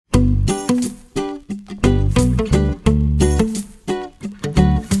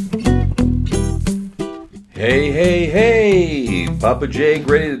Papa Jake,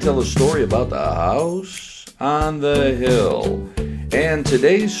 ready to tell a story about the house on the hill. And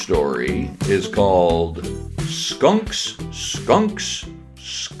today's story is called Skunks, Skunks,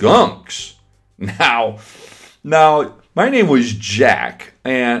 Skunks. Now, my name was Jack,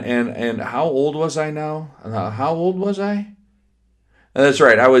 and how old was I now? How old was I? That's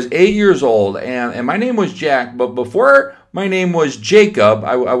right, I was 8 years old, and my name was Jack, but before my name was Jacob,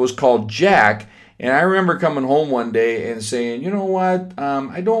 I was called Jack. And I remember coming home one day and saying, you know what,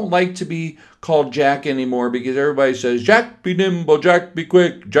 I don't like to be called Jack anymore because everybody says, Jack be nimble, Jack be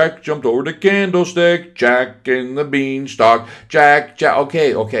quick, Jack jumped over the candlestick, Jack in the beanstalk, Jack,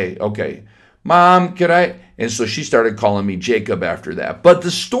 okay. Mom, could I? And so she started calling me Jacob after that. But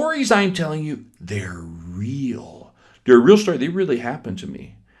the stories I'm telling you, they're real. They're a real story. They really happened to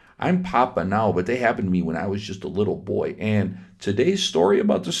me. I'm Papa now, but they happened to me when I was just a little boy. And today's story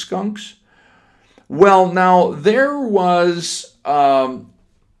about the skunks, well, now, there was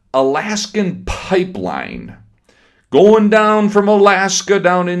Alaskan pipeline going down from Alaska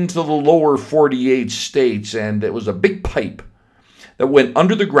down into the lower 48 states, and it was a big pipe that went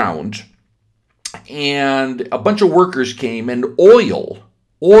under the ground, and a bunch of workers came, and oil,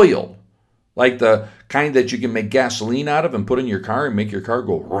 like the kind that you can make gasoline out of and put in your car and make your car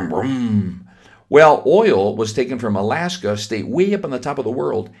go vroom, vroom. Well, oil was taken from Alaska, state way up on the top of the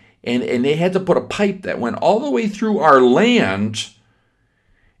world, and they had to put a pipe that went all the way through our land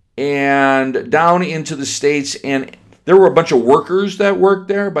and down into the states. And there were a bunch of workers that worked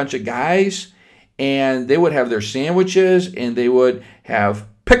there, a bunch of guys, and they would have their sandwiches and they would have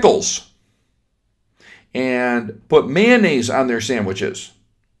pickles and put mayonnaise on their sandwiches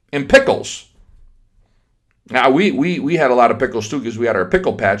and pickles. Now, we had a lot of pickles too because we had our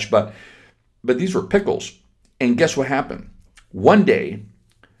pickle patch, but these were pickles. And guess what happened? One day,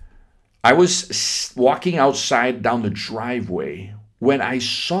 I was walking outside down the driveway when I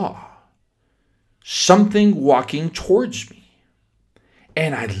saw something walking towards me.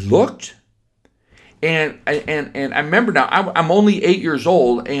 And I looked, and I remember now, I'm only 8 years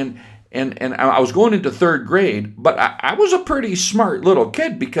old, and I was going into third grade, but I was a pretty smart little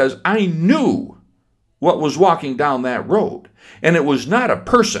kid because I knew what was walking down that road. And it was not a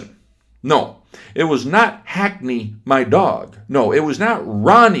person. No, it was not Hackney, my dog. No, it was not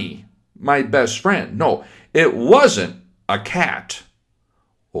Ronnie, my best friend. No, it wasn't a cat.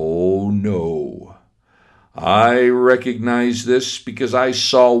 Oh no. I recognize this because I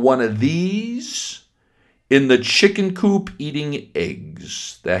saw one of these in the chicken coop eating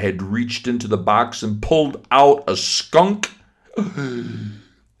eggs that had reached into the box and pulled out a skunk.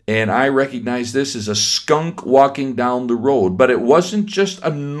 And I recognize this as a skunk walking down the road. But it wasn't just a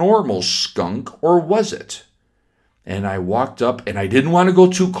normal skunk, or was it? And I walked up, and I didn't want to go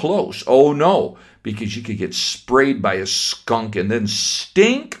too close. Oh, no, because you could get sprayed by a skunk and then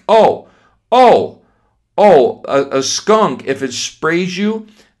stink. A skunk, if it sprays you,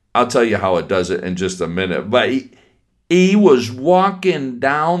 I'll tell you how it does it in just a minute. But he was walking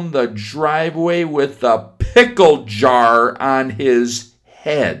down the driveway with a pickle jar on his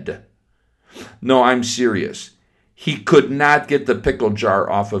head. No, I'm serious. He could not get the pickle jar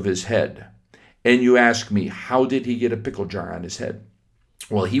off of his head. And you ask me, how did he get a pickle jar on his head?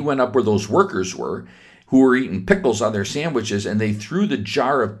 Well, he went up where those workers were, who were eating pickles on their sandwiches, and they threw the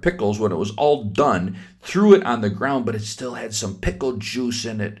jar of pickles when it was all done, threw it on the ground, but it still had some pickle juice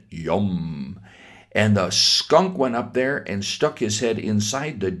in it. Yum. And the skunk went up there and stuck his head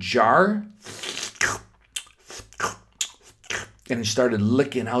inside the jar, and he started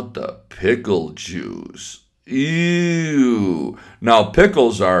licking out the pickle juice. Ew. Now,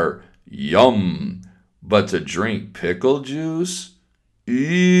 pickles are yum, but to drink pickle juice?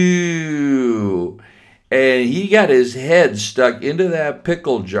 Ew. And he got his head stuck into that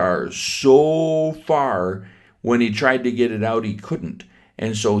pickle jar so far, when he tried to get it out, he couldn't.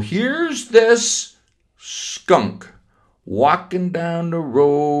 And so here's this skunk walking down the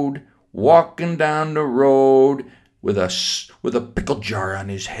road with a pickle jar on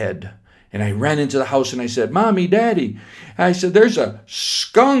his head. And I ran into the house and I said, Mommy, Daddy, I said, there's a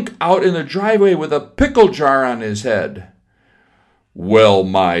skunk out in the driveway with a pickle jar on his head. Well,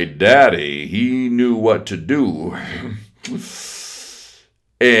 my daddy, he knew what to do.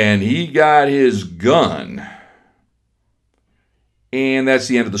 And he got his gun. And that's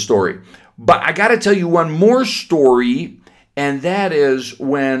the end of the story. But I got to tell you one more story, and that is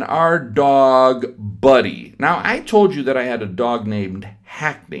when our dog, Buddy. Now, I told you that I had a dog named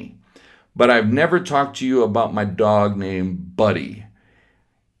Hackney, but I've never talked to you about my dog named Buddy.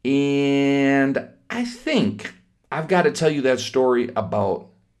 And I think I've got to tell you that story about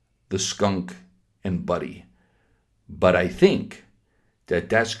the skunk and Buddy. But I think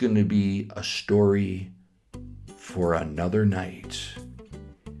that's going to be a story for another night.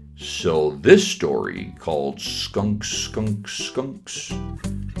 So this story, called Skunks, Skunks, Skunks,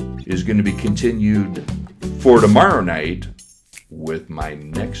 is going to be continued for tomorrow night with my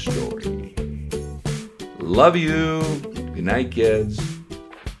next story. Love you. Good night, kids.